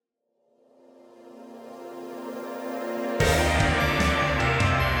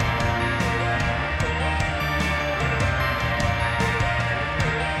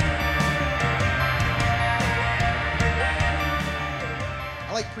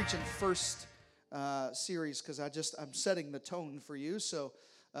like preaching first series because I'm setting the tone for you. So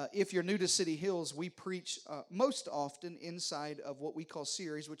if you're new to City Hills, we preach most often inside of what we call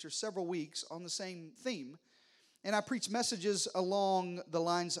series, which are several weeks on the same theme. And I preach messages along the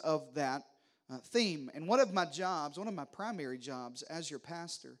lines of that theme. And one of my primary jobs as your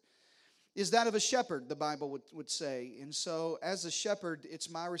pastor is that of a shepherd, the Bible would say. And so as a shepherd, it's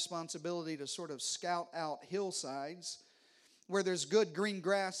my responsibility to sort of scout out hillsides where there's good green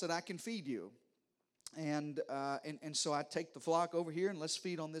grass that I can feed you. And so I take the flock over here and let's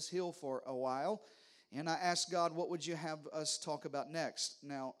feed on this hill for a while. And I ask God, what would you have us talk about next?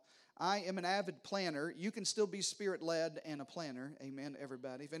 Now, I am an avid planner. You can still be spirit-led and a planner. Amen,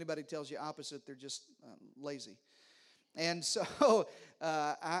 everybody. If anybody tells you opposite, they're just lazy. And so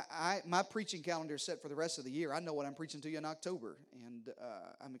my preaching calendar is set for the rest of the year. I know what I'm preaching to you in October, and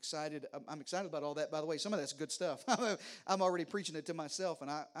I'm excited. I'm excited about all that. By the way, some of that's good stuff. I'm already preaching it to myself,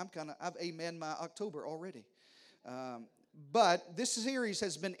 and I've amen my October already. But this series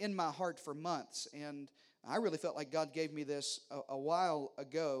has been in my heart for months, and I really felt like God gave me this a while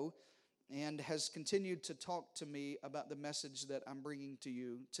ago, and has continued to talk to me about the message that I'm bringing to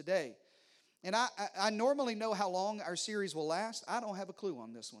you today. And I normally know how long our series will last. I don't have a clue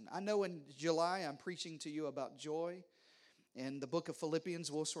on this one. I know in July I'm preaching to you about joy and the book of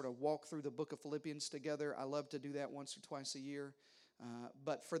Philippians. We'll sort of walk through the book of Philippians together. I love to do that once or twice a year.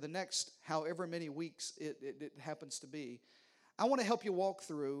 But for the next however many weeks it happens to be, I want to help you walk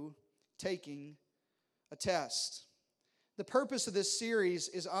through taking a test. The purpose of this series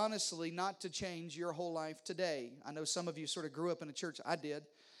is honestly not to change your whole life today. I know some of you sort of grew up in a church. I did.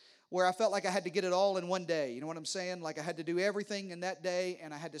 Where I felt like I had to get it all in one day. You know what I'm saying? Like I had to do everything in that day,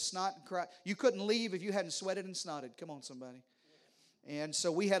 and I had to snot and cry. You couldn't leave if you hadn't sweated and snotted. Come on, somebody. And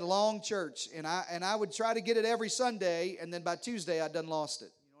so we had long church, and I would try to get it every Sunday, and then by Tuesday I done lost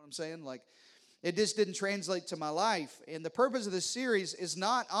it. You know what I'm saying? Like it just didn't translate to my life. And the purpose of this series is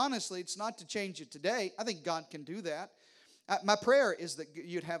not, honestly, it's not to change it today. I think God can do that. My prayer is that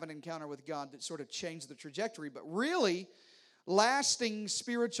you'd have an encounter with God that sort of changed the trajectory, but really, lasting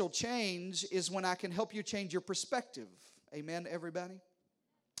spiritual change is when I can help you change your perspective. Amen, everybody?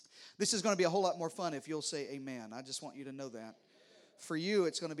 This is going to be a whole lot more fun if you'll say amen. I just want you to know that. For you,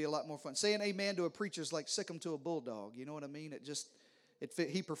 it's going to be a lot more fun. Saying amen to a preacher is like sick 'em to a bulldog. You know what I mean?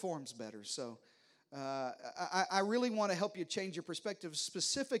 He performs better. So I really want to help you change your perspective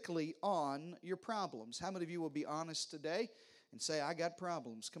specifically on your problems. How many of you will be honest today and say, I got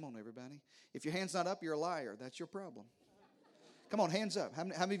problems? Come on, everybody. If your hand's not up, you're a liar. That's your problem. Come on, hands up. How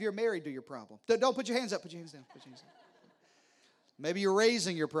many of you are married to your problem? Don't put your hands up. Put your hands down. Put your hands down. Maybe you're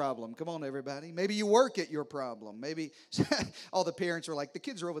raising your problem. Come on, everybody. Maybe you work at your problem. Maybe all the parents are like, the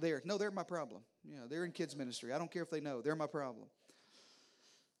kids are over there. No, they're my problem. They're in kids ministry. I don't care if they know. They're my problem.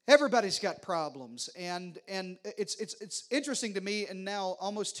 Everybody's got problems. And it's interesting to me, and now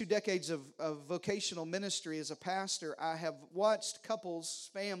almost 2 decades of vocational ministry as a pastor, I have watched couples,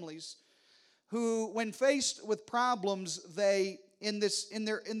 families, who, when faced with problems, they in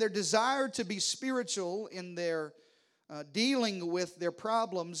their desire to be spiritual in their dealing with their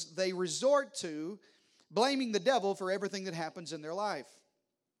problems, they resort to blaming the devil for everything that happens in their life.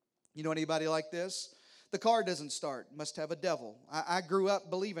 You know anybody like this? The car doesn't start, must have a devil. I grew up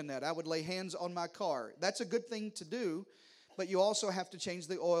believing that. I would lay hands on my car. That's a good thing to do, but you also have to change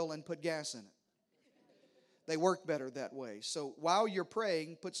the oil and put gas in it. They work better that way. So while you're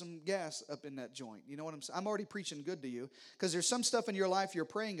praying, put some gas up in that joint. You know what I'm saying? I'm already preaching good to you because there's some stuff in your life you're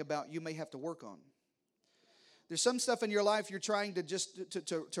praying about you may have to work on. There's some stuff in your life you're trying to just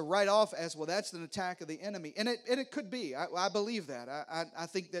to write off as, well, that's an attack of the enemy. And it could be. I believe that. I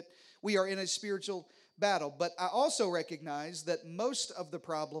think that we are in a spiritual battle. But I also recognize that most of the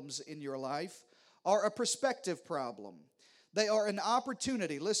problems in your life are a perspective problem. They are an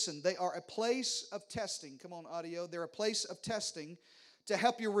opportunity. Listen, they are a place of testing. Come on, audio. They're a place of testing to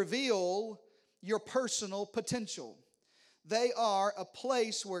help you reveal your personal potential. They are a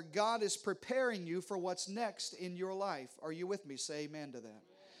place where God is preparing you for what's next in your life. Are you with me? Say amen to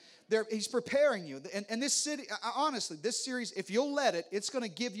that. He's preparing you. And this city, honestly, this series, if you'll let it, it's going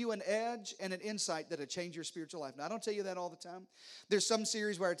to give you an edge and an insight that'll change your spiritual life. Now, I don't tell you that all the time. There's some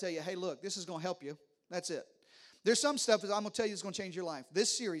series where I tell you, hey, look, this is going to help you. That's it. There's some stuff that I'm going to tell you is going to change your life.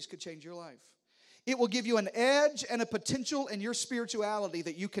 This series could change your life. It will give you an edge and a potential in your spirituality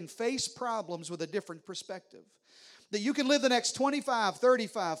that you can face problems with a different perspective. That you can live the next 25,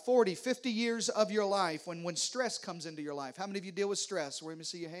 35, 40, 50 years of your life when stress comes into your life. How many of you deal with stress? Let me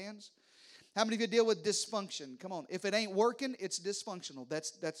see your hands. How many of you deal with dysfunction? Come on. If it ain't working, it's dysfunctional.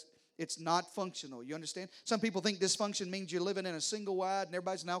 It's not functional. You understand? Some people think dysfunction means you're living in a single wide and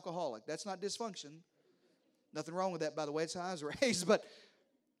everybody's an alcoholic. That's not dysfunction. Nothing wrong with that, by the way. It's how I was raised.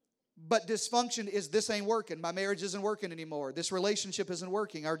 But dysfunction is this ain't working. My marriage isn't working anymore. This relationship isn't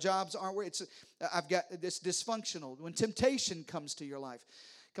working. Our jobs aren't working. I've got this dysfunctional. When temptation comes to your life.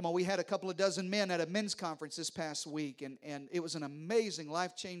 Come on, we had a couple of dozen men at a men's conference this past week, and it was an amazing,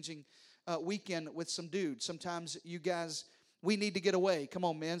 life-changing weekend with some dudes. Sometimes you guys, we need to get away. Come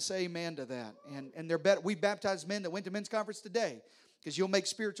on, men, say amen to that. And they're better. We baptized men that went to men's conference today because you'll make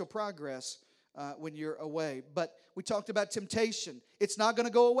spiritual progress when you're away. But we talked about temptation. It's not going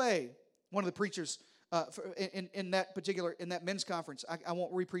to go away. One of the preachers in that men's conference, I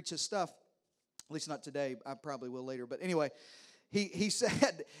won't repreach his stuff, at least not today. I probably will later. But anyway, he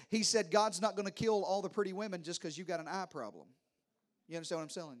said God's not going to kill all the pretty women just because you got an eye problem. You understand what I'm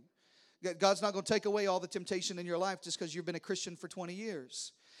saying? God's not going to take away all the temptation in your life just because you've been a Christian for 20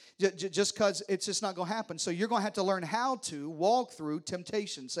 years. Just because it's just not going to happen. So you're going to have to learn how to walk through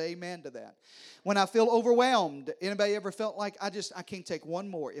temptation. Say amen to that. When I feel overwhelmed, anybody ever felt like I can't take one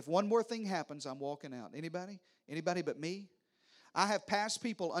more? If one more thing happens, I'm walking out. Anybody? Anybody but me? I have passed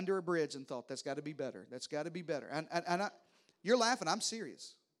people under a bridge and thought, that's got to be better. That's got to be better. And you're laughing. I'm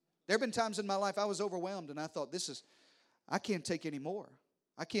serious. There have been times in my life I was overwhelmed and I thought, I can't take any more.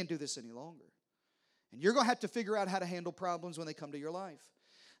 I can't do this any longer. And you're going to have to figure out how to handle problems when they come to your life.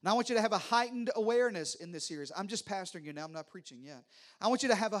 Now, I want you to have a heightened awareness in this series. I'm just pastoring you now. I'm not preaching yet. I want you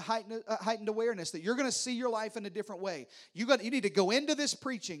to have a heightened awareness that you're going to see your life in a different way. You need to go into this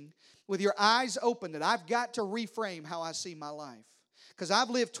preaching with your eyes open that I've got to reframe how I see my life. Because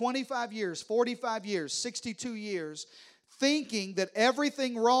I've lived 25 years, 45 years, 62 years thinking that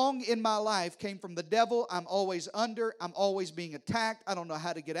everything wrong in my life came from the devil. I'm always under. I'm always being attacked. I don't know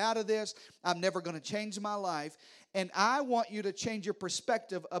how to get out of this. I'm never going to change my life. And I want you to change your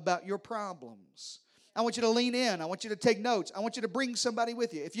perspective about your problems. I want you to lean in. I want you to take notes. I want you to bring somebody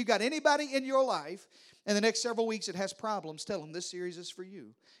with you. If you got anybody in your life in the next several weeks that has problems, tell them this series is for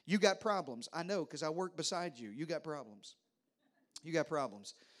you. You got problems. I know because I work beside you. You got problems. You got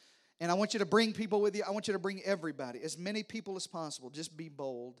problems. And I want you to bring people with you. I want you to bring everybody, as many people as possible. Just be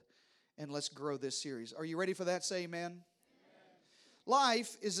bold, and let's grow this series. Are you ready for that? Say amen. Amen.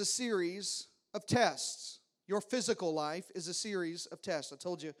 Life is a series of tests. Your physical life is a series of tests. I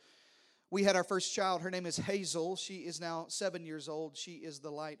told you we had our first child. Her name is Hazel. She is now 7 years old. She is the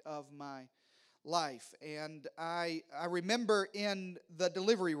light of my life. And I remember in the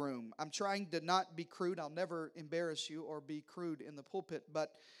delivery room, I'm trying to not be crude. I'll never embarrass you or be crude in the pulpit,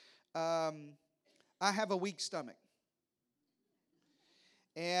 but I have a weak stomach.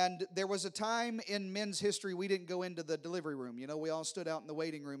 And there was a time in men's history we didn't go into the delivery room. You know, we all stood out in the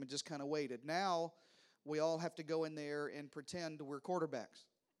waiting room and just kind of waited. Now, we all have to go in there and pretend we're quarterbacks.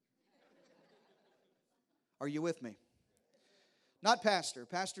 Are you with me? Not pastor.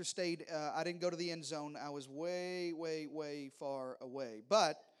 Pastor stayed, I didn't go to the end zone. I was way, way, way far away.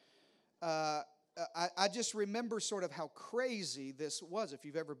 But I just remember sort of how crazy this was. If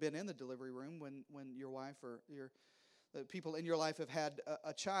you've ever been in the delivery room when your wife or the people in your life have had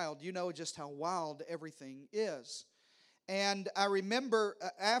a child, you know just how wild everything is. And I remember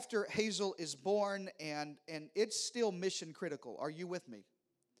after Hazel is born, and it's still mission critical. Are you with me?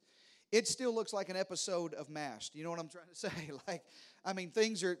 It still looks like an episode of MASH. You know what I'm trying to say?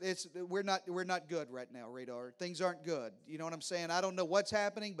 We're not good right now, Radar. Things aren't good. You know what I'm saying? I don't know what's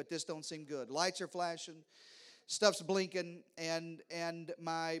happening, but this don't seem good. Lights are flashing, stuff's blinking, and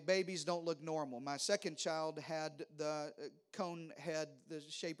my babies don't look normal. My second child had the cone head, the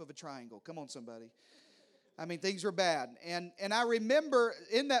shape of a triangle. Come on, somebody. Things were bad. And I remember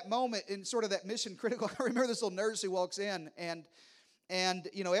in that moment, in sort of that mission critical, I remember this little nurse who walks in, and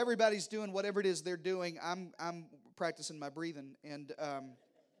you know, everybody's doing whatever it is they're doing. I'm practicing my breathing, and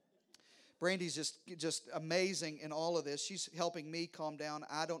Brandy's just amazing in all of this. She's helping me calm down.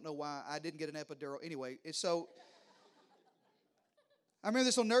 I don't know why I didn't get an epidural. Anyway, so I remember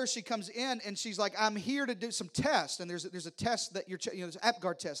this little nurse, she comes in and she's like, I'm here to do some tests. And there's a test that there's an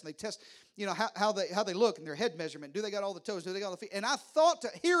APGAR test. And they test, how they look and their head measurement. Do they got all the toes? Do they got all the feet? And I thought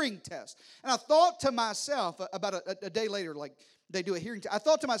hearing test. And I thought to myself, about a day later, like they do a hearing test. I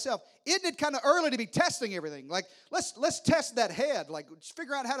thought to myself, isn't it kind of early to be testing everything? Like, let's test that head. Like,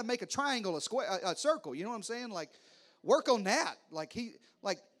 figure out how to make a triangle, a square, a circle. You know what I'm saying? Like, work on that.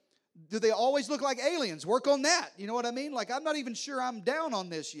 Do they always look like aliens? Work on that. You know what I mean? Like, I'm not even sure I'm down on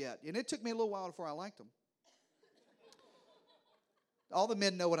this yet. And it took me a little while before I liked them. All the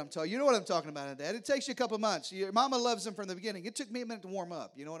men know what I'm talking. You know what I'm talking about, Dad. It takes you a couple of months. Your mama loves them from the beginning. It took me a minute to warm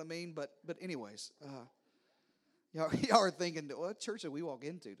up. You know what I mean? But anyways, Y'all are thinking, what church did we walk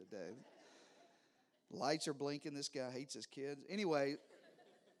into today? Lights are blinking. This guy hates his kids. Anyway.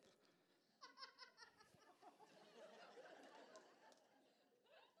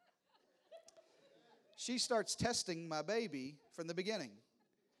 She starts testing my baby from the beginning.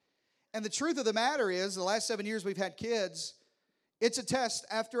 And the truth of the matter is, the last 7 years we've had kids, it's a test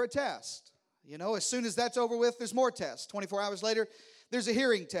after a test. You know, as soon as that's over with, there's more tests. 24 hours later, there's a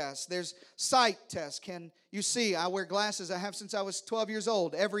hearing test. There's sight tests. Can you see? I wear glasses. I have since I was 12 years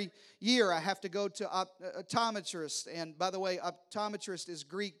old. Every year I have to go to optometrist. And by the way, optometrist is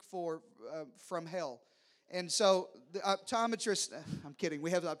Greek for from hell. And so the optometrist, I'm kidding.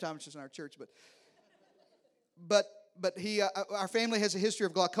 We have an optometrist in our church, but he, our family has a history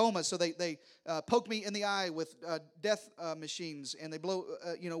of glaucoma, so they poke me in the eye with death machines, and they blow,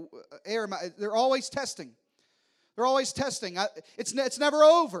 air. They're always testing. They're always testing. It's never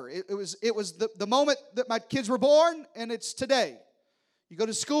over. It was the moment that my kids were born, and it's today. You go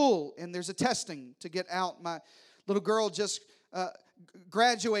to school, and there's a testing to get out. My little girl just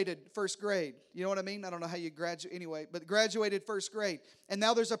graduated first grade. You know what I mean? I don't know how you graduate anyway, but graduated first grade. And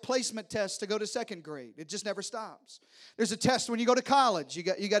now there's a placement test to go to second grade. It just never stops. There's a test when you go to college. You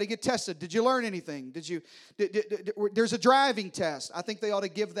got to get tested. Did you learn anything? There's a driving test. I think they ought to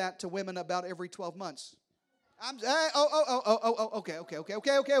give that to women about every 12 months. Okay.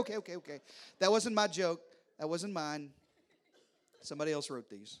 That wasn't my joke. That wasn't mine. Somebody else wrote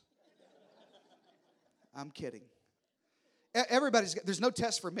these. I'm kidding. There's no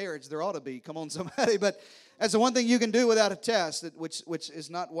test for marriage. There ought to be. Come on, somebody. But that's the one thing you can do without a test, which is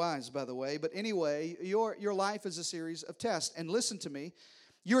not wise, by the way. But anyway, your life is a series of tests. And listen to me,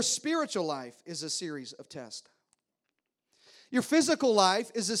 your spiritual life is a series of tests. Your physical life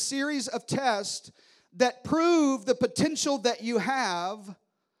is a series of tests that prove the potential that you have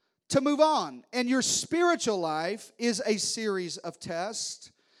to move on. And your spiritual life is a series of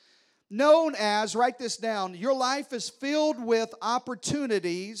tests known as, write this down, your life is filled with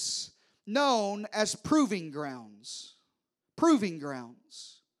opportunities known as proving grounds. Proving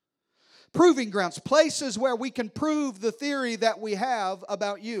grounds. Proving grounds. Places where we can prove the theory that we have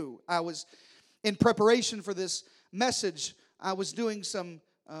about you. I was, in preparation for this message, I was doing some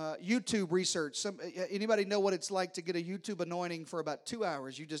YouTube research. Anybody know what it's like to get a YouTube anointing for about 2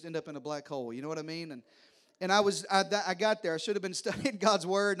 hours? You just end up in a black hole. You know what I mean? And I got there. I should have been studying God's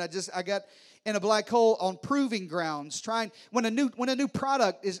word, and I got in a black hole on proving grounds. When a new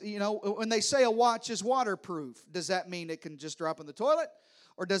product is, when they say a watch is waterproof, does that mean it can just drop in the toilet,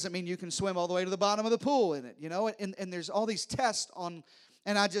 or does it mean you can swim all the way to the bottom of the pool in it? And there's all these tests on,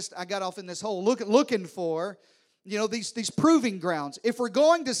 and I got off in this hole looking for, these proving grounds. If we're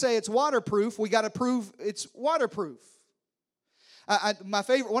going to say it's waterproof, we got to prove it's waterproof.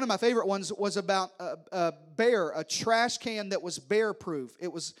 One of my favorite ones was about a trash can that was bear-proof.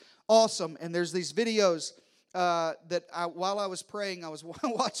 It was awesome, and there's these videos that while I was praying, I was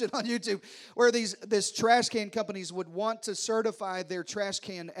watching on YouTube, where this trash can companies would want to certify their trash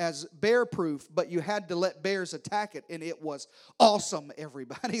can as bear-proof, but you had to let bears attack it, and it was awesome,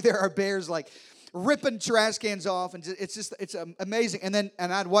 everybody. There are bears like ripping trash cans off, and it's amazing. And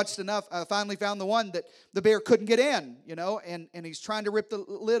I'd watched enough. I finally found the one that the bear couldn't get in, and he's trying to rip the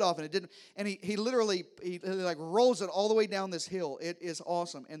lid off, and it didn't. And he literally like rolls it all the way down this hill. It is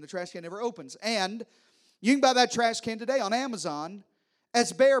awesome, and the trash can never opens. And you can buy that trash can today on Amazon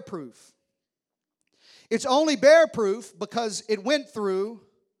as bear-proof. It's only bear-proof because it went through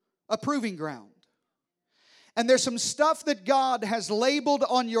a proving ground. And there's some stuff that God has labeled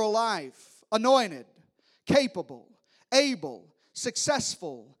on your life: anointed, capable, able,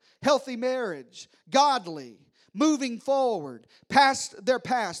 successful, healthy marriage, godly, moving forward, past their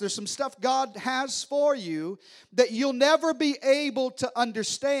past. There's some stuff God has for you that you'll never be able to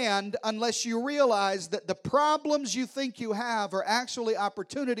understand unless you realize that the problems you think you have are actually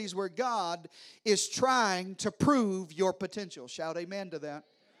opportunities where God is trying to prove your potential. Shout amen to that.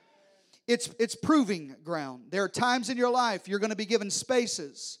 It's proving ground. There are times in your life you're going to be given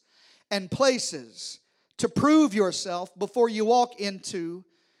spaces and places to prove yourself before you walk into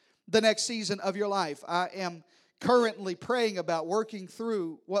the next season of your life. I am currently praying about working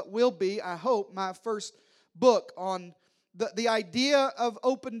through what will be, I hope, my first book on the idea of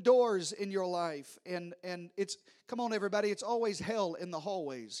open doors in your life. And it's, come on everybody, it's always hell in the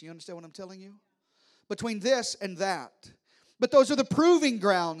hallways. You understand what I'm telling you? Between this and that. But those are the proving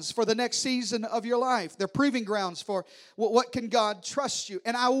grounds for the next season of your life. They're proving grounds for what can God trust you.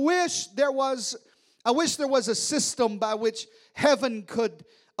 And I wish there was a system by which heaven could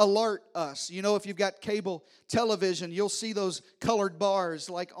alert us. You know, if you've got cable television, you'll see those colored bars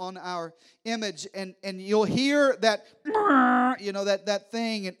like on our image, and you'll hear that, you know, that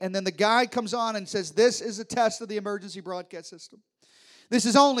thing, and then the guy comes on and says, this is a test of the emergency broadcast system. This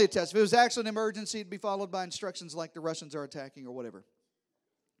is only a test. If it was actually an emergency, it'd be followed by instructions like the Russians are attacking or whatever.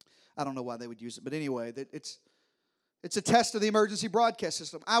 I don't know why they would use it, but anyway, it's a test of the emergency broadcast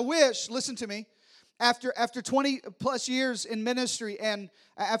system. I wish, listen to me, after 20 plus years in ministry and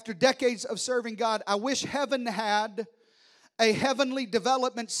after decades of serving God, I wish heaven had a heavenly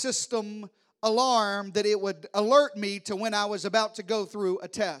development system alarm that it would alert me to when I was about to go through a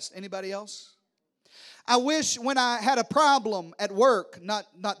test. Anybody else? I wish when I had a problem at work,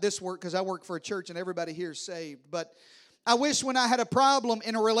 not this work because I work for a church and everybody here is saved, but I wish when I had a problem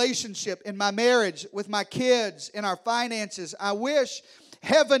in a relationship, in my marriage, with my kids, in our finances, I wish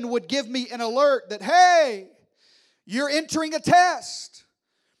heaven would give me an alert that, hey, you're entering a test.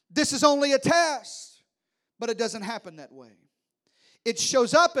 This is only a test. But it doesn't happen that way. It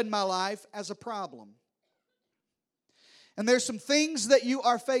shows up in my life as a problem. And there's some things that you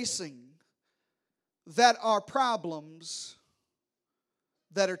are facing that are problems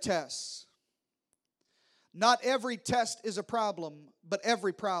that are tests. Not every test is a problem, but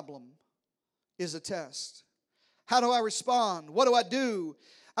every problem is a test. How do I respond? What do I do?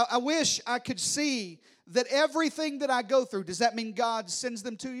 I wish I could see that everything that I go through, does that mean God sends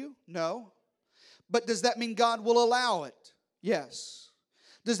them to you? No. But does that mean God will allow it? Yes.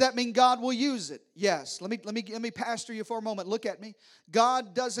 Does that mean God will use it? Yes. Let me pastor you for a moment. Look at me.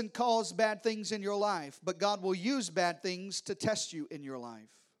 God doesn't cause bad things in your life, but God will use bad things to test you in your life.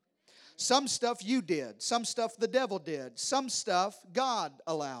 Some stuff you did. Some stuff the devil did. Some stuff God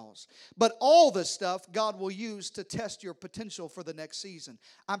allows. But all the stuff God will use to test your potential for the next season.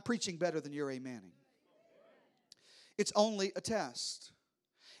 I'm preaching better than you're amening. It's only a test.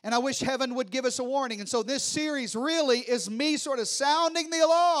 And I wish heaven would give us a warning. And so this series really is me sort of sounding the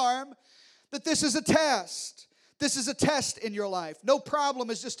alarm that this is a test. This is a test in your life. No problem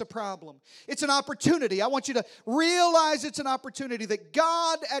is just a problem. It's an opportunity. I want you to realize it's an opportunity that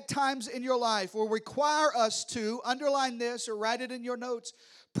God at times in your life will require us to, underline this or write it in your notes,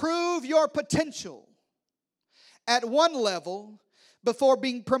 prove your potential at one level before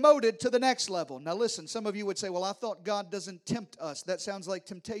being promoted to the next level. Now listen, some of you would say, well, I thought God doesn't tempt us. That sounds like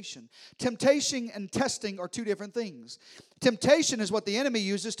temptation. Temptation and testing are two different things. Temptation is what the enemy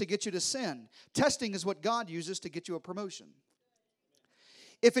uses to get you to sin. Testing is what God uses to get you a promotion.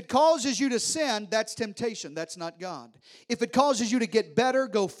 If it causes you to sin, that's temptation. That's not God. If it causes you to get better,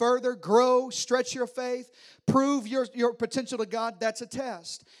 go further, grow, stretch your faith, prove your potential to God, that's a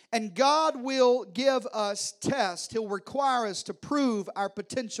test. And God will give us tests. He'll require us to prove our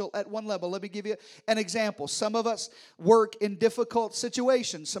potential at one level. Let me give you an example. Some of us work in difficult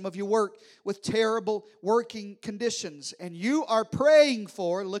situations. Some of you work with terrible working conditions. And you are praying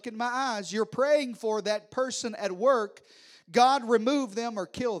for, look in my eyes, you're praying for that person at work, God remove them or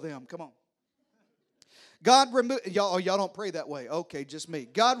kill them. Come on. God remove, y'all don't pray that way. Okay, just me.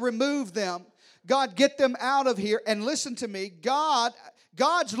 God remove them. God get them out of here. And listen to me.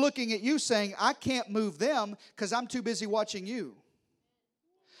 God's looking at you saying, I can't move them because I'm too busy watching you.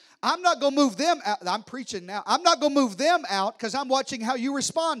 I'm not going to move them out. I'm preaching now. I'm not going to move them out because I'm watching how you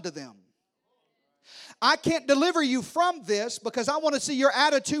respond to them. I can't deliver you from this because I want to see your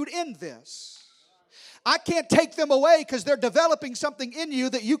attitude in this. I can't take them away because they're developing something in you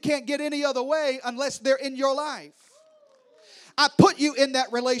that you can't get any other way unless they're in your life. I put you in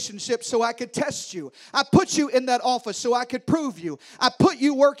that relationship so I could test you. I put you in that office so I could prove you. I put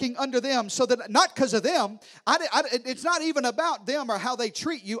you working under them so that, not because of them, it's not even about them or how they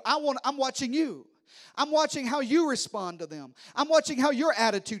treat you. I'm watching you. I'm watching how you respond to them. I'm watching how your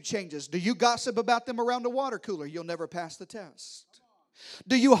attitude changes. Do you gossip about them around the water cooler? You'll never pass the test.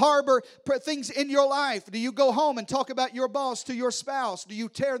 Do you harbor things in your life? Do you go home and talk about your boss to your spouse? Do you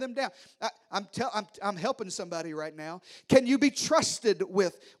tear them down? I'm helping somebody right now. Can you be trusted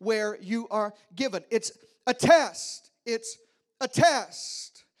with where you are given? It's a test. It's a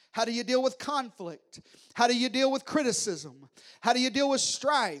test. How do you deal with conflict? How do you deal with criticism? How do you deal with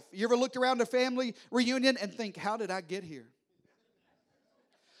strife? You ever looked around a family reunion and think, how did I get here?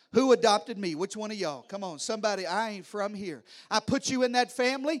 Who adopted me? Which one of y'all? Come on, somebody, I ain't from here. I put you in that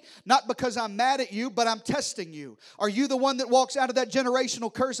family, not because I'm mad at you, but I'm testing you. Are you the one that walks out of that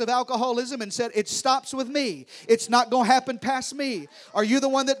generational curse of alcoholism and said, it stops with me? It's not going to happen past me. Are you the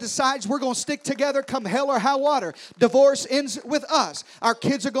one that decides we're going to stick together come hell or high water? Divorce ends with us. Our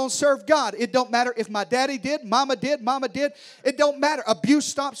kids are going to serve God. It don't matter if my daddy did, mama did. It don't matter. Abuse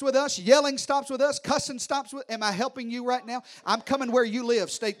stops with us. Yelling stops with us. Cussing stops with. Am I helping you right now? I'm coming where you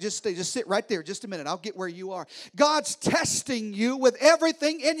live. Just sit right there just a minute. I'll get where you are. God's testing you with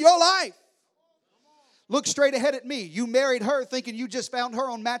everything in your life. Look straight ahead at me. You married her thinking you just found her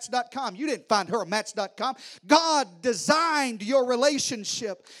on Match.com. You didn't find her on Match.com. God designed your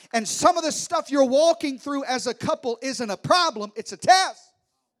relationship. And some of the stuff you're walking through as a couple isn't a problem. It's a test.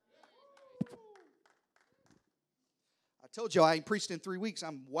 I told you I ain't preached in 3 weeks.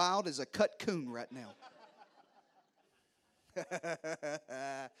 I'm wild as a cut coon right now.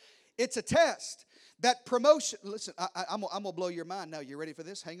 It's a test. That promotion, listen, I'm going to blow your mind now. You ready for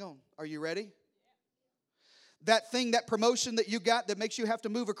this? Hang on. Are you ready? That thing, that promotion that you got that makes you have to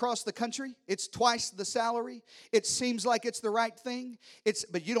move across the country, it's twice the salary. It seems like it's the right thing.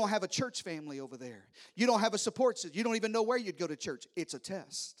 But you don't have a church family over there. You don't have a support system. You don't even know where you'd go to church. It's a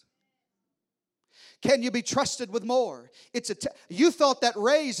test. Can you be trusted with more? You thought that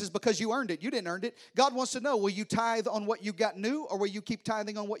raise is because you earned it. You didn't earn it. God wants to know, will you tithe on what you got new or will you keep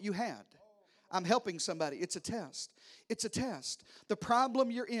tithing on what you had? I'm helping somebody. It's a test. It's a test. The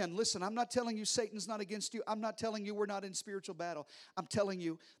problem you're in, listen, I'm not telling you Satan's not against you. I'm not telling you we're not in spiritual battle. I'm telling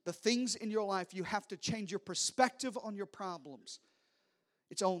you the things in your life, you have to change your perspective on your problems.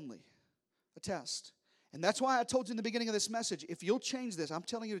 It's only a test. And that's why I told you in the beginning of this message, if you'll change this, I'm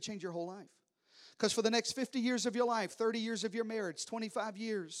telling you to change your whole life. Because for the next 50 years of your life, 30 years of your marriage, 25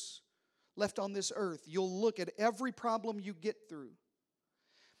 years left on this earth, you'll look at every problem you get through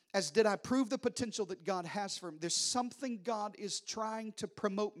as, did I prove the potential that God has for me? There's something God is trying to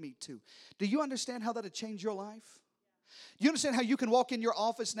promote me to. Do you understand how that'll change your life? You understand how you can walk in your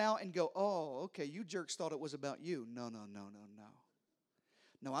office now and go, oh, okay, you jerks thought it was about you. No. No,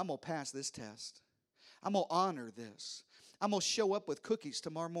 I'm going to pass this test. I'm going to honor this. I'm going to show up with cookies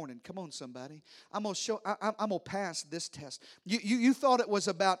tomorrow morning. Come on, somebody. I'm going to pass this test. You thought it was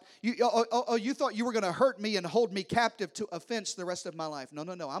about, you thought you were going to hurt me and hold me captive to offense the rest of my life. No.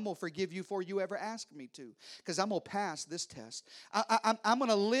 I'm going to forgive you before you ever ask me to, because I'm going to pass this test. I'm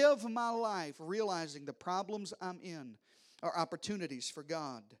going to live my life realizing the problems I'm in are opportunities for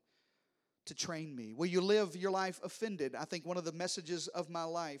God to train me. Will you live your life offended? I think one of the messages of my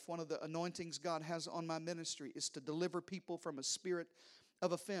life, one of the anointings God has on my ministry is to deliver people from a spirit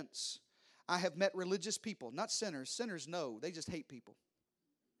of offense. I have met religious people, not sinners. Sinners know, they just hate people.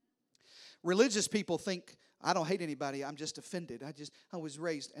 Religious people think, I don't hate anybody, I'm just offended. I was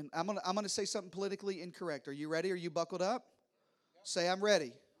raised. And I'm gonna say something politically incorrect. Are you ready? Are you buckled up? Say, I'm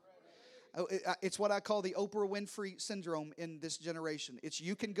ready. It's what I call the Oprah Winfrey syndrome in this generation. It's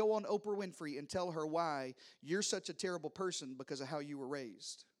you can go on Oprah Winfrey and tell her why you're such a terrible person because of how you were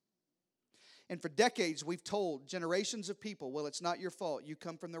raised. And for decades, we've told generations of people, well, it's not your fault. You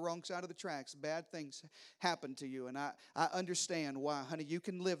come from the wrong side of the tracks. Bad things happen to you. And I understand why. Honey, you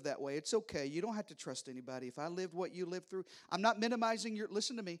can live that way. It's okay. You don't have to trust anybody. If I lived what you lived through, I'm not minimizing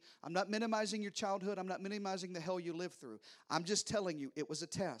listen to me, I'm not minimizing your childhood. I'm not minimizing the hell you lived through. I'm just telling you, it was a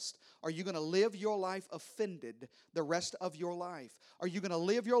test. Are you going to live your life offended the rest of your life? Are you going to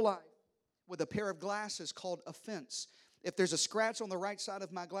live your life with a pair of glasses called offense? If there's a scratch on the right side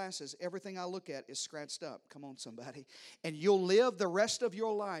of my glasses, everything I look at is scratched up. Come on, somebody. And you'll live the rest of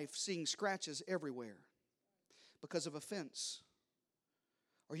your life seeing scratches everywhere because of offense.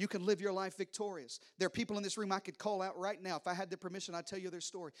 Or you can live your life victorious. There are people in this room I could call out right now. If I had the permission, I'd tell you their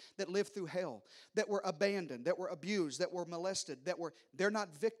story. That lived through hell, that were abandoned, that were abused, that were molested, they're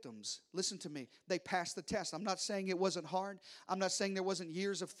not victims. Listen to me. They passed the test. I'm not saying it wasn't hard. I'm not saying there wasn't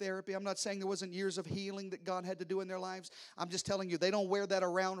years of therapy. I'm not saying there wasn't years of healing that God had to do in their lives. I'm just telling you, they don't wear that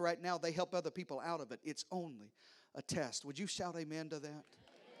around right now. They help other people out of it. It's only a test. Would you shout amen to that?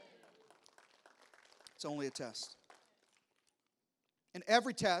 It's only a test. And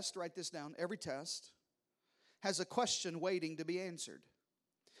every test, write this down, every test has a question waiting to be answered.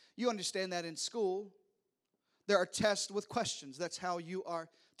 You understand that in school, there are tests with questions. That's how you are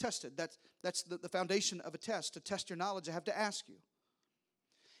tested. That's the foundation of a test. To test your knowledge, I have to ask you.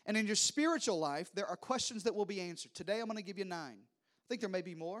 And in your spiritual life, there are questions that will be answered. Today, I'm going to give you 9. I think there may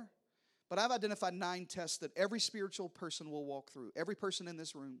be more, but I've identified 9 tests that every spiritual person will walk through, every person in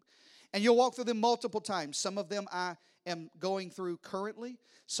this room. And you'll walk through them multiple times. Some of them I am going through currently.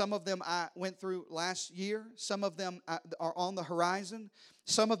 Some of them I went through last year. Some of them are on the horizon.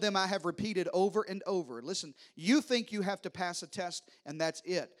 Some of them I have repeated over and over. Listen, you think you have to pass a test and that's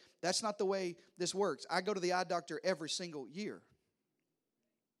it. That's not the way this works. I go to the eye doctor every single year.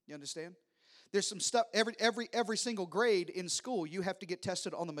 You understand? There's some stuff, every single grade in school, you have to get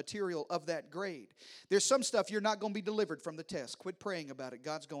tested on the material of that grade. There's some stuff you're not going to be delivered from the test. Quit praying about it.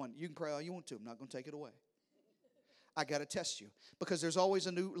 God's going, you can pray all you want to. I'm not going to take it away. I got to test you because there's always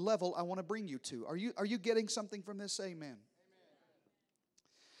a new level I want to bring you to. Are you getting something from this? Amen.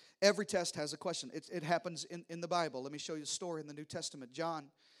 Every test has a question. It happens in the Bible. Let me show you a story in the New Testament. John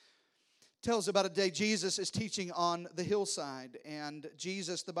tells about a day Jesus is teaching on the hillside. And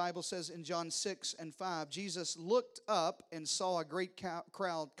Jesus, the Bible says in John 6 and 5, Jesus looked up and saw a great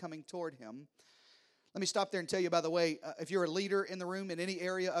crowd coming toward him. Let me stop there and tell you, by the way, if you're a leader in the room in any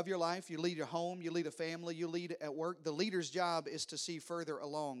area of your life, you lead your home, you lead a family, you lead at work, the leader's job is to see further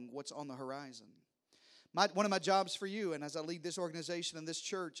along what's on the horizon. One of my jobs for you, and as I lead this organization and this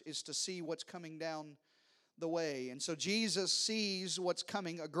church, is to see what's coming down the way. And so Jesus sees what's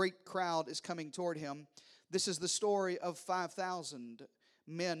coming. A great crowd is coming toward him. This is the story of 5,000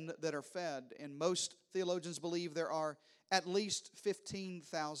 men that are fed. And most theologians believe there are at least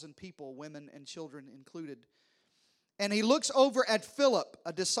 15,000 people, women and children included. And he looks over at Philip,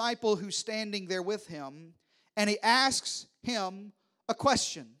 a disciple who's standing there with him, and he asks him a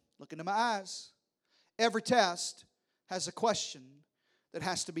question. Look into my eyes. Every test has a question that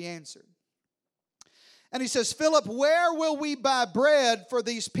has to be answered. And he says, Philip, where will we buy bread for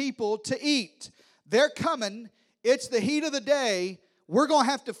these people to eat? They're coming. It's the heat of the day. We're going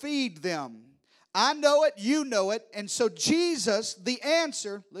to have to feed them. I know it. You know it. And so Jesus, the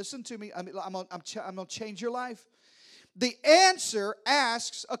answer, listen to me. I'm going to change your life. The answer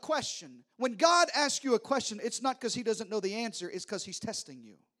asks a question. When God asks you a question, it's not because he doesn't know the answer. It's because he's testing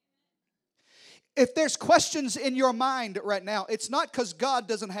you. If there's questions in your mind right now, it's not because God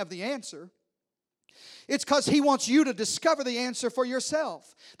doesn't have the answer. It's because he wants you to discover the answer for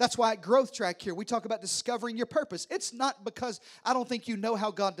yourself. That's why at Growth Track here, we talk about discovering your purpose. It's not because I don't think you know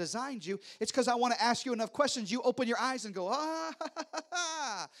how God designed you. It's because I want to ask you enough questions. You open your eyes and go,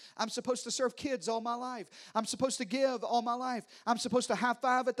 I'm supposed to serve kids all my life. I'm supposed to give all my life. I'm supposed to high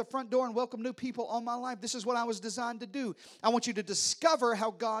five at the front door and welcome new people all my life. This is what I was designed to do. I want you to discover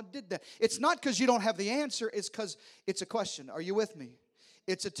how God did that. It's not because you don't have the answer. It's because it's a question. Are you with me?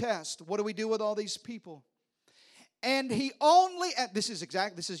 It's a test. What do we do with all these people? And he only, this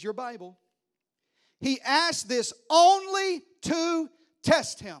is your Bible. He asked this only to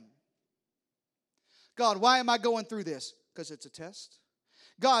test him. God, why am I going through this? Because it's a test.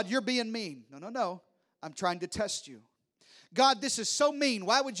 God, you're being mean. No. I'm trying to test you. God, this is so mean.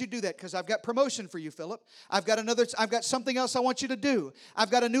 Why would you do that? Because I've got promotion for you, Philip. I've got something else I want you to do.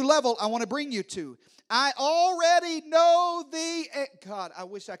 I've got a new level I want to bring you to. I already know God, I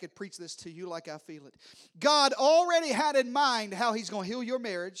wish I could preach this to you like I feel it. God already had in mind how he's going to heal your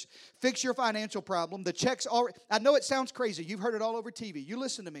marriage, fix your financial problem. The checks already, I know it sounds crazy. You've heard it all over TV. You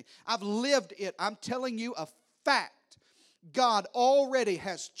listen to me. I've lived it. I'm telling you a fact. God already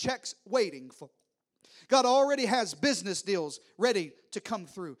has checks waiting for. God already has business deals ready to come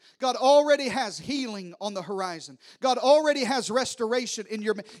through. God already has healing on the horizon. God already has restoration in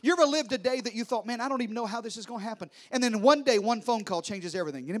your... You ever lived a day that you thought, man, I don't even know how this is going to happen. And then one day, one phone call changes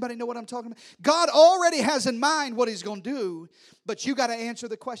everything. Anybody know what I'm talking about? God already has in mind what he's going to do, but you got to answer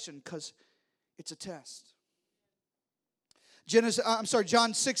the question because it's a test.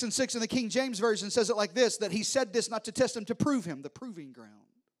 John 6 and 6 in the King James Version says it like this, that he said this not to test him, to prove him, the proving ground.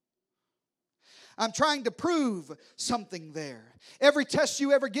 I'm trying to prove something there. Every test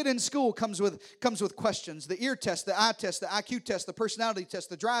you ever get in school comes with questions. The ear test, the eye test, the IQ test, the personality test,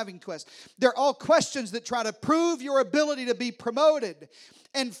 the driving test. They're all questions that try to prove your ability to be promoted.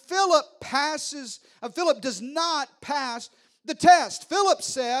 And Philip does not pass the test. Philip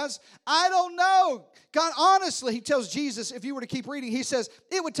says, I don't know. God, honestly, he tells Jesus, if you were to keep reading, he says,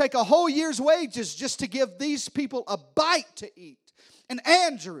 it would take a whole year's wages just to give these people a bite to eat. And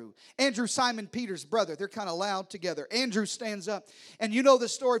Andrew, Simon Peter's brother, they're kind of loud together. Andrew stands up. And you know the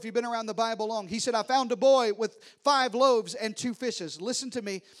story if you've been around the Bible long. He said, I found a boy with 5 loaves and 2 fishes. Listen to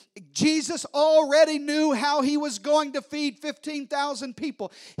me. Jesus already knew how he was going to feed 15,000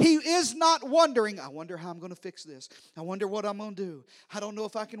 people. He is not wondering, I wonder how I'm going to fix this. I wonder what I'm going to do. I don't know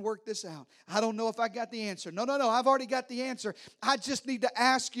if I can work this out. I don't know if I got the answer. No. I've already got the answer. I just need to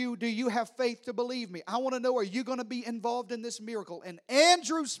ask you, do you have faith to believe me? I want to know, are you going to be involved in this miracle? And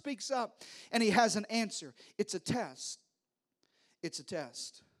Andrew speaks up and he has an answer. It's a test. It's a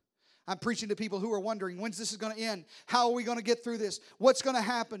test. I'm preaching to people who are wondering, when's this is going to end? How are we going to get through this? What's going to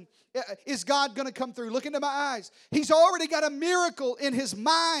happen? Is God going to come through? Look into my eyes. He's already got a miracle in His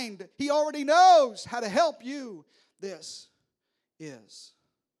mind. He already knows how to help you. This is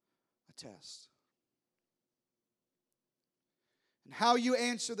a test. And how you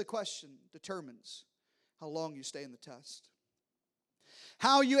answer the question determines how long you stay in the test.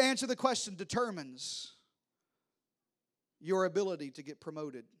 How you answer the question determines your ability to get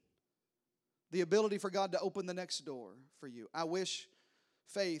promoted. The ability for God to open the next door for you. I wish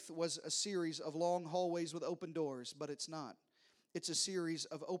faith was a series of long hallways with open doors, but it's not. It's a series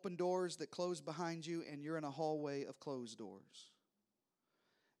of open doors that close behind you, and you're in a hallway of closed doors.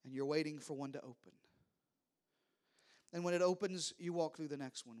 And you're waiting for one to open. And when it opens, you walk through the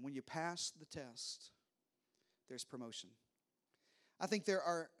next one. When you pass the test, there's promotion. I think there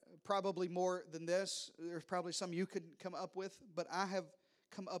are probably more than this. There's probably some you could come up with, but I have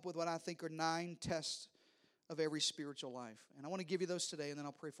come up with what I think are 9 tests of every spiritual life. And I want to give you those today, and then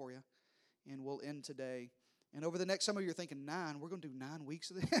I'll pray for you. And we'll end today. And over the next, some of you are thinking, 9? We're going to do 9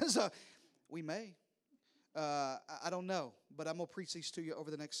 weeks of this? We may. I don't know. But I'm going to preach these to you over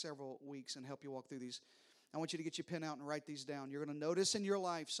the next several weeks and help you walk through these. I want you to get your pen out and write these down. You're going to notice in your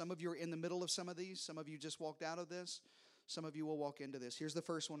life, some of you are in the middle of some of these. Some of you just walked out of this. Some of you will walk into this. Here's the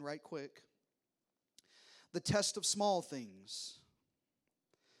first one right quick. The test of small things.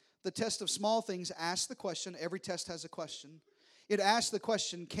 The test of small things asks the question. Every test has a question. It asks the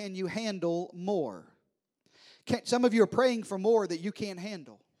question, can you handle more? Some of you are praying for more that you can't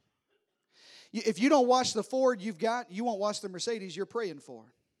handle. If you don't wash the Ford you've got, you won't wash the Mercedes you're praying for.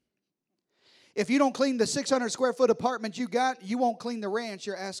 If you don't clean the 600 square foot apartment you got, you won't clean the ranch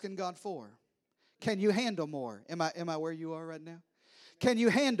you're asking God for. Can you handle more? Am I where you are right now? Can you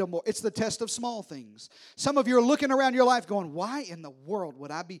handle more? It's the test of small things. Some of you are looking around your life going, why in the world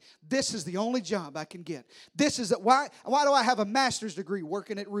would I be? This is the only job I can get. Why do I have a master's degree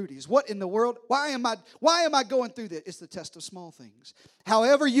working at Rudy's? What in the world? Why am I going through this? It's the test of small things.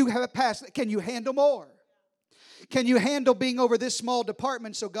 However you have passed it, can you handle more? Can you handle being over this small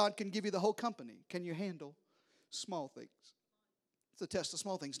department so God can give you the whole company? Can you handle small things? It's the test of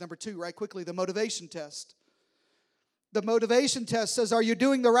small things. Number 2, right quickly, the motivation test. The motivation test says, are you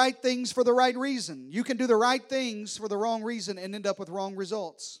doing the right things for the right reason? You can do the right things for the wrong reason and end up with wrong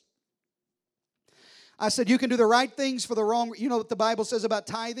results. I said you can do the right things for the wrong. You know what the Bible says about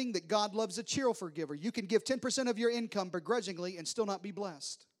tithing? That God loves a cheerful giver. You can give 10% of your income begrudgingly and still not be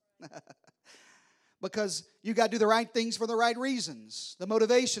blessed. Because you got to do the right things for the right reasons. The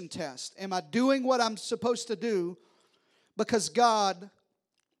motivation test. Am I doing what I'm supposed to do because God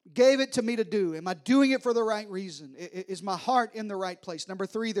gave it to me to do? Am I doing it for the right reason? Is my heart in the right place? Number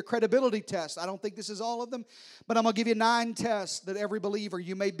 3, the credibility test. I don't think this is all of them, but I'm going to give you 9 tests that every believer,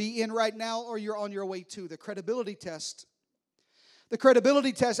 you may be in right now or you're on your way to. The credibility test. The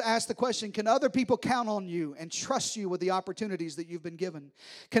credibility test asks the question, can other people count on you and trust you with the opportunities that you've been given?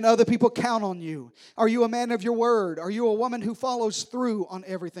 Can other people count on you? Are you a man of your word? Are you a woman who follows through on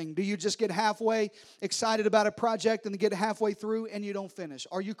everything? Do you just get halfway excited about a project and get halfway through and you don't finish?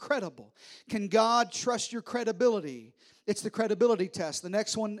 Are you credible? Can God trust your credibility? It's the credibility test. The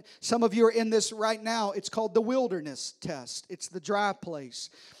next one, some of you are in this right now. It's called the wilderness test. It's the dry place.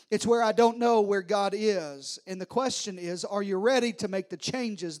 It's where I don't know where God is. And the question is, are you ready to make the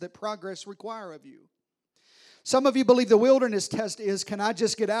changes that progress require of you? Some of you believe the wilderness test is, can I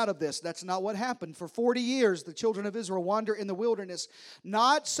just get out of this? That's not what happened. For 40 years, the children of Israel wandered in the wilderness,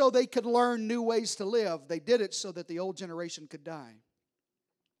 not so they could learn new ways to live. They did it so that the old generation could die.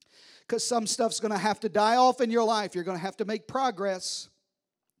 Because some stuff's going to have to die off in your life. You're going to have to make progress.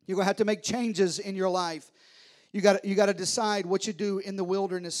 You're going to have to make changes in your life. You got to decide what you do in the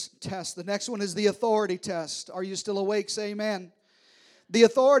wilderness test. The next one is the authority test. Are you still awake? Say amen. The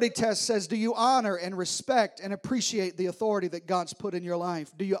authority test says, do you honor and respect and appreciate the authority that God's put in your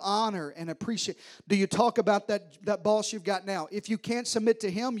life? Do you honor and appreciate? Do you talk about that boss you've got now? If you can't submit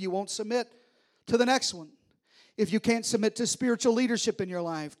to him, you won't submit to the next one. If you can't submit to spiritual leadership in your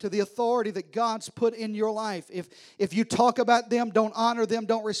life, to the authority that God's put in your life, if you talk about them, don't honor them,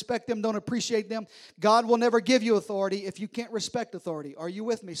 don't respect them, don't appreciate them, God will never give you authority if you can't respect authority. Are you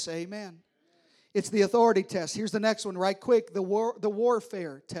with me? Say amen. It's the authority test. Here's the next one right quick, the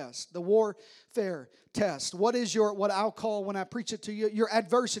warfare test. The warfare test. What is what I'll call, when I preach it to you, your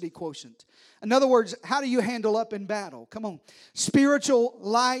adversity quotient. In other words, how do you handle up in battle? Come on. Spiritual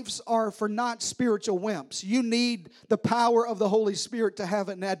lives are for not spiritual wimps. You need the power of the Holy Spirit to have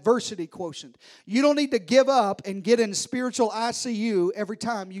an adversity quotient. You don't need to give up and get in spiritual ICU every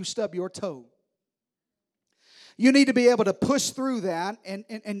time you stub your toe. You need to be able to push through that, and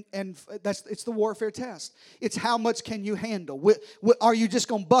it's the warfare test. It's how much can you handle. Are you just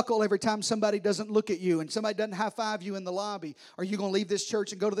going to buckle every time somebody doesn't look at you and somebody doesn't high-five you in the lobby? Are you going to leave this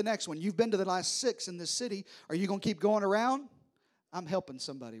church and go to the next one? You've been to the last 6 in this city. Are you going to keep going around? I'm helping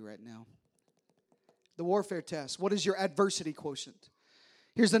somebody right now. The warfare test. What is your adversity quotient?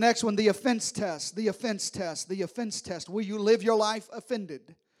 Here's the next one, the offense test. The offense test. The offense test. Will you live your life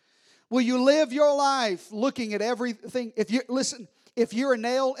offended? Will you live your life looking at everything? If you're a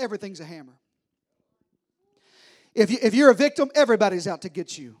nail, everything's a hammer. If you're a victim, everybody's out to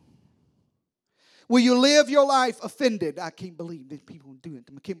get you. Will you live your life offended? I can't believe that people do it.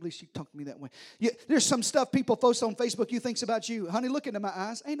 I can't believe she talked to me that way. There's some stuff people post on Facebook you think's about you. Honey, look into my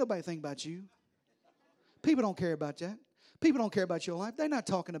eyes. Ain't nobody think about you. People don't care about that. People don't care about your life. They're not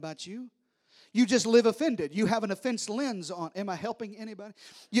talking about you. You just live offended. You have an offense lens on. Am I helping anybody?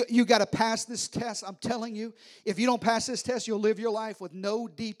 You got to pass this test. I'm telling you, if you don't pass this test, you'll live your life with no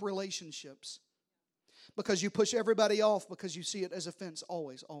deep relationships. Because you push everybody off because you see it as offense.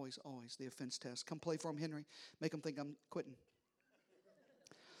 Always, always, always the offense test. Come play for him, Henry. Make him think I'm quitting.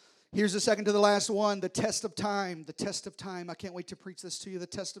 Here's the second to the last one, the test of time. The test of time. I can't wait to preach this to you, the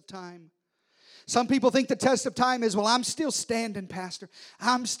test of time. Some people think the test of time is, well, I'm still standing, Pastor.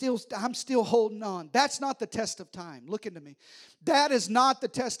 I'm still holding on. That's not the test of time. Look into me. That is not the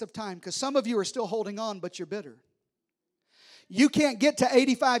test of time, because some of you are still holding on, but you're bitter. You can't get to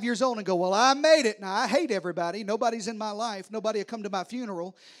 85 years old and go, well, I made it. Now, I hate everybody. Nobody's in my life. Nobody will come to my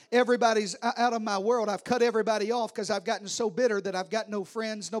funeral. Everybody's out of my world. I've cut everybody off because I've gotten so bitter that I've got no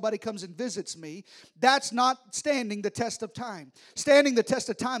friends. Nobody comes and visits me. That's not standing the test of time. Standing the test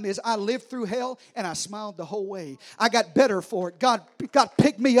of time is I lived through hell and I smiled the whole way. I got better for it. God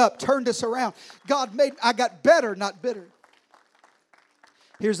picked me up, turned us around. I got better, not bitter.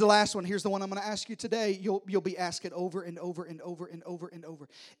 Here's the last one. Here's the one I'm going to ask you today. You'll be asked it over and over and over and over and over.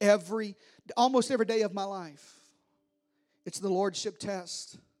 Almost every day of my life. It's the Lordship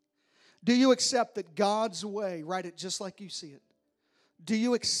test. Do you accept that God's way, write it just like you see it. Do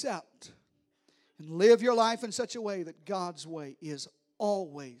you accept and live your life in such a way that God's way is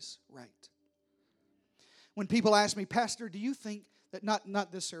always right? When people ask me, Pastor, do you think that,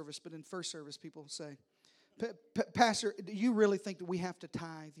 not this service, but in first service, people say, Pastor, do you really think that we have to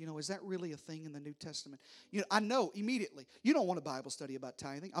tithe? Is that really a thing in the New Testament? I know immediately. You don't want a Bible study about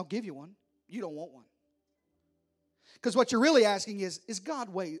tithing. I'll give you one. You don't want one. Because what you're really asking is God's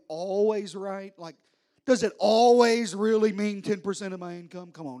way always right? Like, does it always really mean 10% of my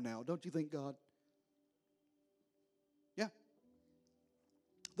income? Come on now. Don't you think God? Yeah.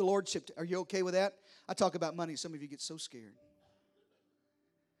 The Lordship. Are you okay with that? I talk about money. Some of you get so scared.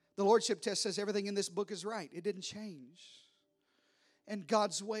 The Lordship test says everything in this book is right. It didn't change. And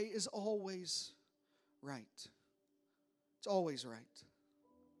God's way is always right. It's always right.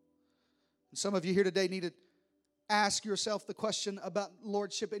 And some of you here today need to ask yourself the question about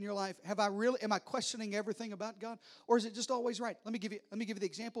Lordship in your life. Am I questioning everything about God? Or is it just always right? Let me give you the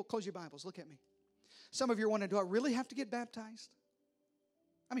example. Close your Bibles. Look at me. Some of you are wondering, do I really have to get baptized?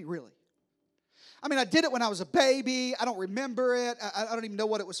 I mean, really? I did it when I was a baby. I don't remember it. I don't even know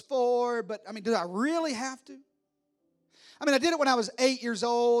what it was for. But, do I really have to? I did it when I was 8 years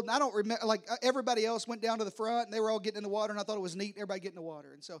old. And I don't remember, like everybody else went down to the front and they were all getting in the water. And I thought it was neat, everybody getting in the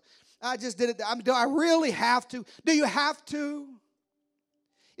water. And so I just did it. Do I really have to? Do you have to?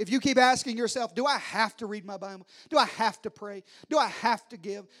 If you keep asking yourself, do I have to read my Bible? Do I have to pray? Do I have to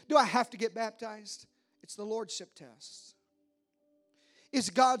give? Do I have to get baptized? It's the Lordship test. Is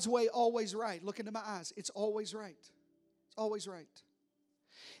God's way always right? Look into my eyes. It's always right. It's always right.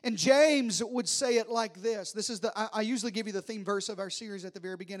 And James would say it like this. I usually give you the theme verse of our series at the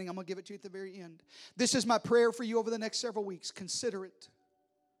very beginning. I'm going to give it to you at the very end. This is my prayer for you over the next several weeks. Consider it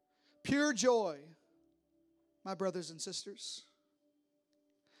pure joy, my brothers and sisters.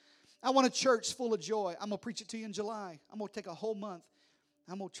 I want a church full of joy. I'm going to preach it to you in July. I'm going to take a whole month.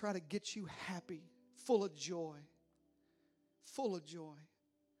 I'm going to try to get you happy, full of joy. Full of joy.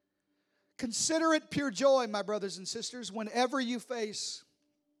 Consider it pure joy, my brothers and sisters, whenever you face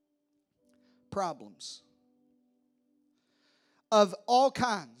problems of all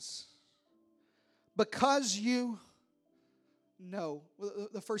kinds, because you know.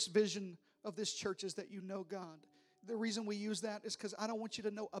 The first vision of this church is that you know God. The reason we use that is because I don't want you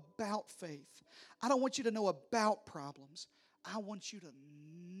to know about faith. I don't want you to know about problems. I want you to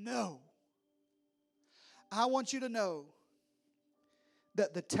know. I want you to know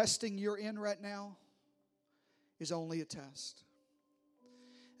that the testing you're in right now is only a test.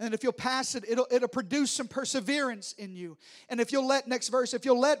 And if you'll pass it, it'll produce some perseverance in you. And if you'll let, next verse, if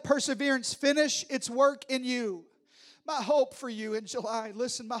you'll let perseverance finish its work in you. My hope for you in July,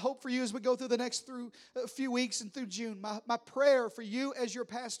 listen, my hope for you as we go through the next few weeks and through June, my prayer for you as your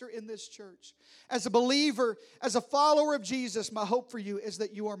pastor in this church, as a believer, as a follower of Jesus, my hope for you is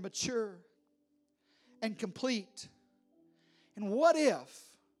that you are mature and complete. And what if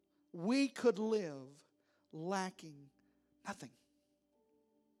we could live lacking nothing?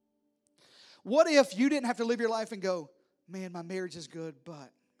 What if you didn't have to live your life and go, man, my marriage is good,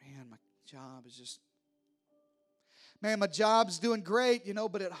 but man, my job is just... Man, my job's doing great,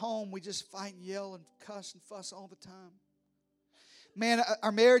 but at home we just fight and yell and cuss and fuss all the time. Man,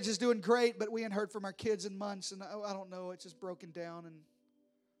 our marriage is doing great, but we ain't heard from our kids in months, and I don't know, it's just broken down. And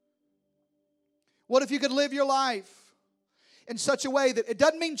what if you could live your life in such a way that it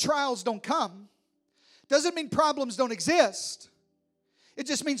doesn't mean trials don't come, doesn't mean problems don't exist. It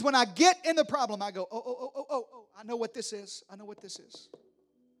just means when I get in the problem, I go, oh, I know what this is. I know what this is.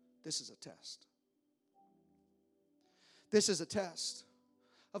 This is a test. This is a test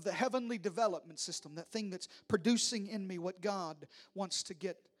of the heavenly development system, that thing that's producing in me what God wants to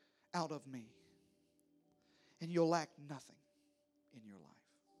get out of me. And you'll lack nothing in your life.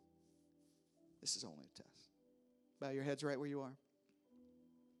 This is only a test. Bow your heads right where you are.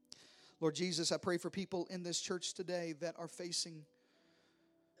 Lord Jesus, I pray for people in this church today that are facing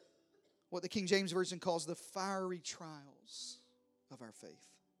what the King James Version calls the fiery trials of our faith.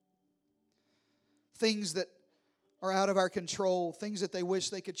 Things that are out of our control, things that they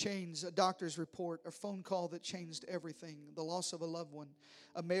wish they could change, a doctor's report, a phone call that changed everything, the loss of a loved one,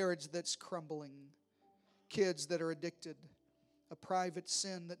 a marriage that's crumbling, kids that are addicted, a private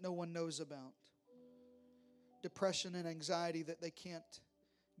sin that no one knows about, depression and anxiety that they can't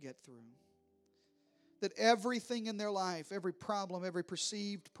get through. That everything in their life, every problem, every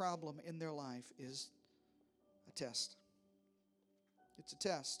perceived problem in their life is a test. It's a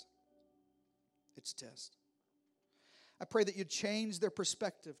test. It's a test. I pray that you'd change their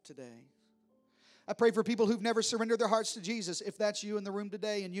perspective today. I pray for people who've never surrendered their hearts to Jesus. If that's you in the room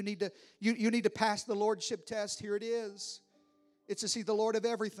today and you need to pass the Lordship test, here it is. It's to see the Lord of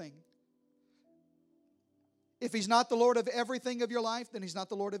everything. If He's not the Lord of everything of your life, then He's not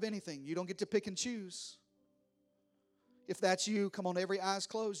the Lord of anything. You don't get to pick and choose. If that's you, come on, every eye's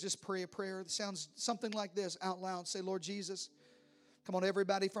closed, just pray a prayer that sounds something like this out loud. Say, Lord Jesus. Come on,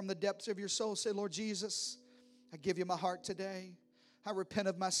 everybody from the depths of your soul, say, Lord Jesus, I give you my heart today. I repent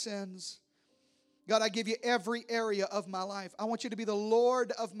of my sins. God, I give you every area of my life. I want you to be the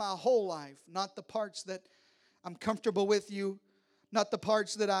Lord of my whole life, not the parts that I'm comfortable with you, not the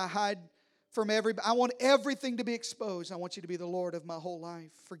parts that I hide from everybody. I want everything to be exposed. I want you to be the Lord of my whole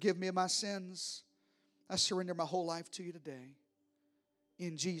life. Forgive me of my sins. I surrender my whole life to you today.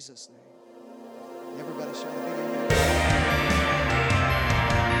 In Jesus' name. Everybody shout a big amen.